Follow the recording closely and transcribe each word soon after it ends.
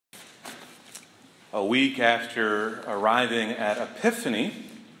A week after arriving at Epiphany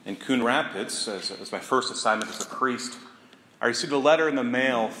in Coon Rapids, as my first assignment as a priest, I received a letter in the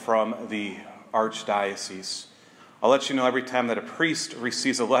mail from the Archdiocese. I'll let you know, every time that a priest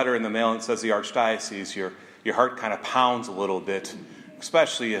receives a letter in the mail and it says the Archdiocese, your heart kind of pounds a little bit,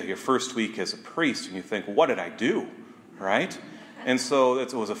 especially your first week as a priest, and you think, what did I do, right? And so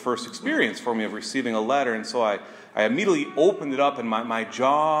it was a first experience for me of receiving a letter, and so I immediately opened it up and my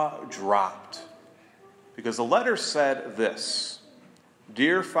jaw dropped. Because the letter said this: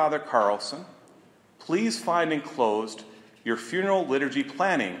 Dear Father Carlson, please find enclosed your funeral liturgy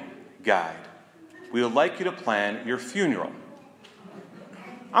planning guide. We would like you to plan your funeral.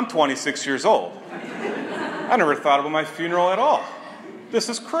 I'm 26 years old. I never thought about my funeral at all. This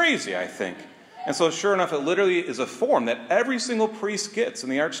is crazy, I think. And so sure enough, it literally is a form that every single priest gets in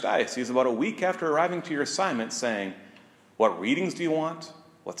the Archdiocese about a week after arriving to your assignment, saying, what readings do you want?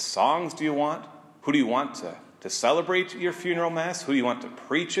 What songs do you want? Who do you want to celebrate your funeral mass? Who do you want to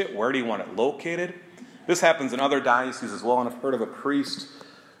preach it? Where do you want it located? This happens in other dioceses as well, and I've heard of a priest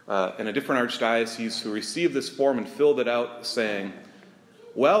in a different archdiocese who received this form and filled it out saying,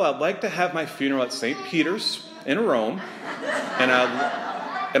 well, I'd like to have my funeral at St. Peter's in Rome, and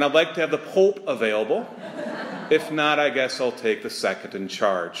I'd like to have the Pope available. If not, I guess I'll take the second in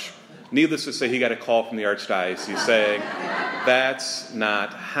charge. Needless to say, he got a call from the Archdiocese saying, that's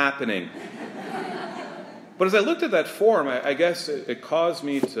not happening. But as I looked at that form, I guess it caused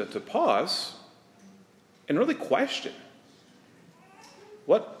me to pause and really question.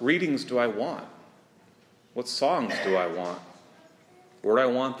 What readings do I want? What songs do I want? Where do I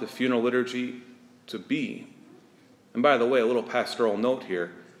want the funeral liturgy to be? And by the way, a little pastoral note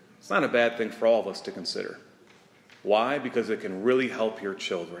here. It's not a bad thing for all of us to consider. Why? Because it can really help your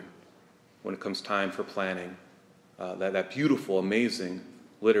children when it comes time for planning that beautiful, amazing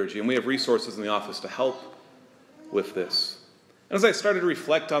liturgy. And we have resources in the office to help with this. And as I started to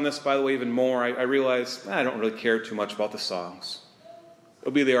reflect on this, by the way, even more, I realized I don't really care too much about the songs.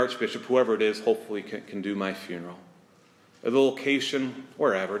 It'll be the Archbishop, whoever it is, hopefully can do my funeral. The location,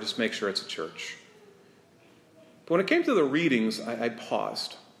 wherever, just make sure it's a church. But when it came to the readings, I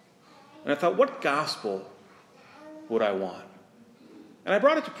paused. And I thought, what gospel would I want? And I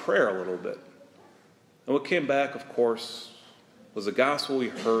brought it to prayer a little bit. And what came back, of course, was the gospel we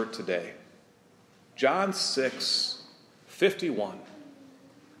heard today. John 6, 51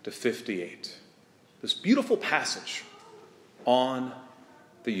 to 58. This beautiful passage on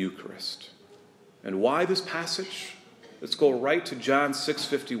the Eucharist. And why this passage? Let's go right to John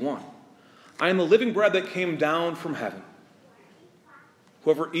 6:51. I am the living bread that came down from heaven.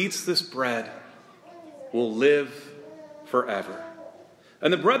 Whoever eats this bread will live forever.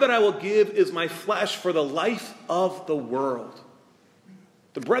 And the bread that I will give is my flesh for the life of the world.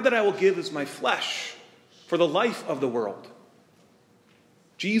 The bread that I will give is my flesh for the life of the world.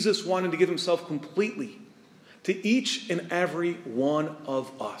 Jesus wanted to give himself completely to each and every one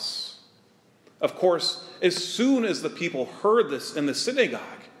of us. Of course, as soon as the people heard this in the synagogue,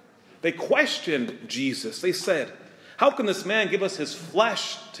 they questioned Jesus. They said, how can this man give us his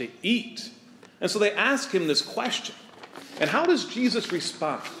flesh to eat? And so they asked him this question. And how does Jesus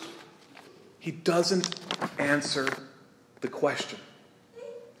respond? He doesn't answer the question.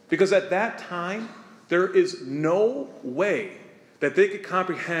 Because at that time, there is no way that they could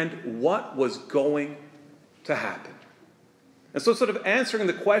comprehend what was going to happen. And so instead of answering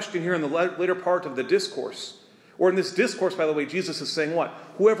the question here in the later part of the discourse, or in this discourse, by the way, Jesus is saying what?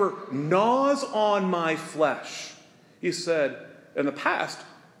 Whoever gnaws on my flesh. He said, in the past,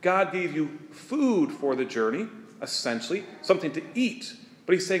 God gave you food for the journey, essentially, something to eat.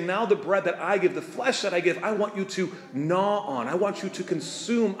 But he's saying, now the bread that I give, the flesh that I give, I want you to gnaw on. I want you to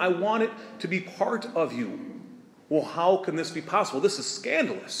consume. I want it to be part of you. Well, how can this be possible? This is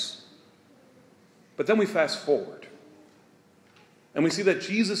scandalous. But then we fast forward. And we see that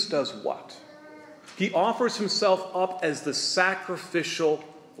Jesus does what? He offers himself up as the sacrificial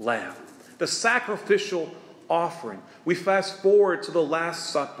lamb. The sacrificial offering. We fast forward to the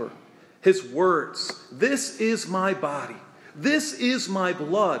Last Supper. His words, this is my body. This is my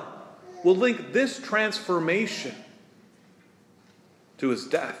blood. Will link this transformation to his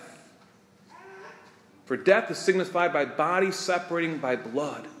death. For death is signified by body separating by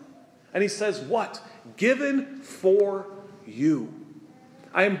blood. And he says what? Given for you.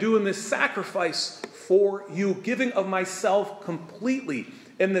 I am doing this sacrifice for you, giving of myself completely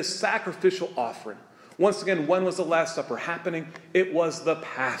in this sacrificial offering. Once again, when was the Last Supper happening? It was the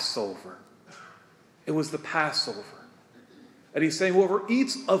Passover. It was the Passover. And he's saying, whoever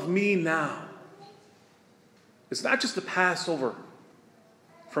eats of me now, it's not just the Passover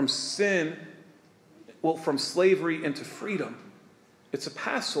from sin from slavery into freedom. It's a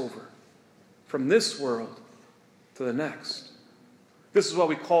Passover from this world to the next. This is what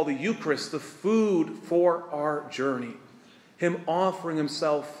we call the Eucharist, the food for our journey. Him offering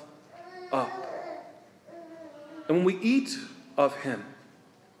himself up. And when we eat of him,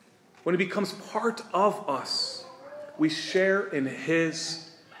 when he becomes part of us, we share in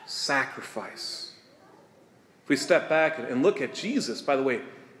his sacrifice. If we step back and look at Jesus, by the way,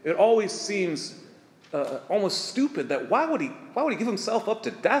 it always seems almost stupid that why would he give himself up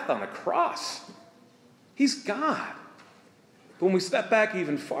to death on a cross? He's God. But when we step back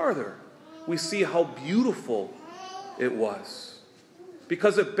even farther, we see how beautiful it was.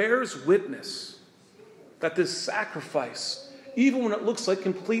 Because it bears witness that this sacrifice, even when it looks like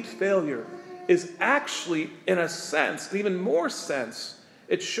complete failure, is actually, in a sense, even more sense,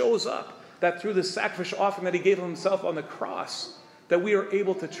 it shows up that through the sacrificial offering that he gave of himself on the cross, that we are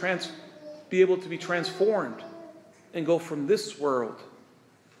able to be transformed and go from this world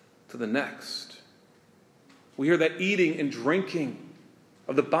to the next. We hear that eating and drinking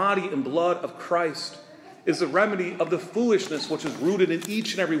of the body and blood of Christ is the remedy of the foolishness which is rooted in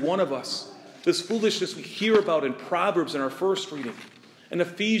each and every one of us. This foolishness we hear about in Proverbs in our first reading, and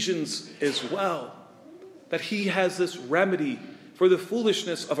Ephesians as well. That he has this remedy for the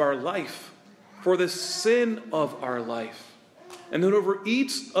foolishness of our life, for the sin of our life. And that whoever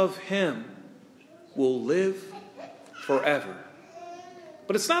eats of him will live forever.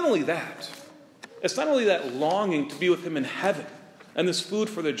 But it's not only that. It's not only that longing to be with him in heaven and this food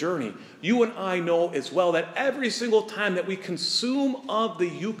for the journey. You and I know as well that every single time that we consume of the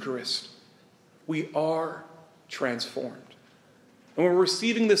Eucharist, we are transformed. And we're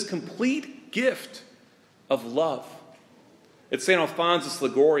receiving this complete gift of love. It's St. Alphonsus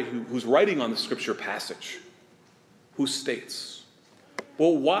Liguori who's writing on the scripture passage, who states,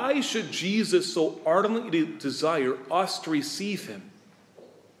 well, why should Jesus so ardently desire us to receive him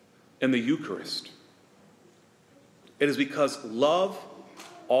in the Eucharist? It is because love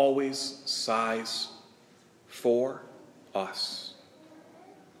always sighs for us.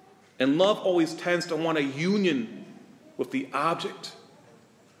 And love always tends to want a union with the object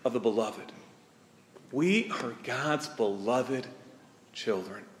of the beloved. We are God's beloved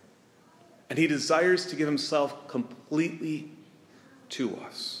children. And he desires to give himself completely to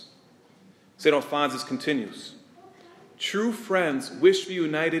us. St. Alphonsus continues, true friends wish to be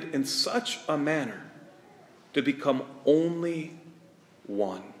united in such a manner to become only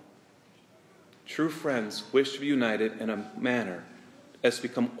one. True friends wish to be united in a manner as to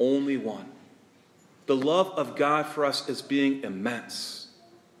become only one. The love of God for us is being immense.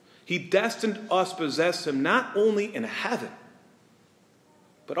 He destined us to possess him not only in heaven,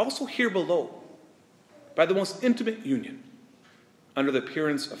 but also here below, by the most intimate union, under the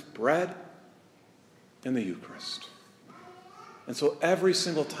appearance of bread and the Eucharist. And so every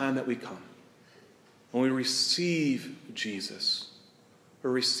single time that we come, when we receive Jesus,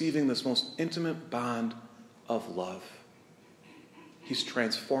 we're receiving this most intimate bond of love. He's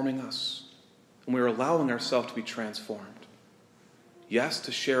transforming us, and we're allowing ourselves to be transformed. Yes,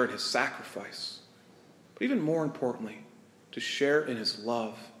 to share in his sacrifice, but even more importantly, to share in his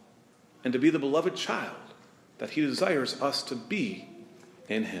love and to be the beloved child that he desires us to be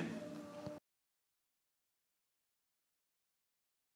in him.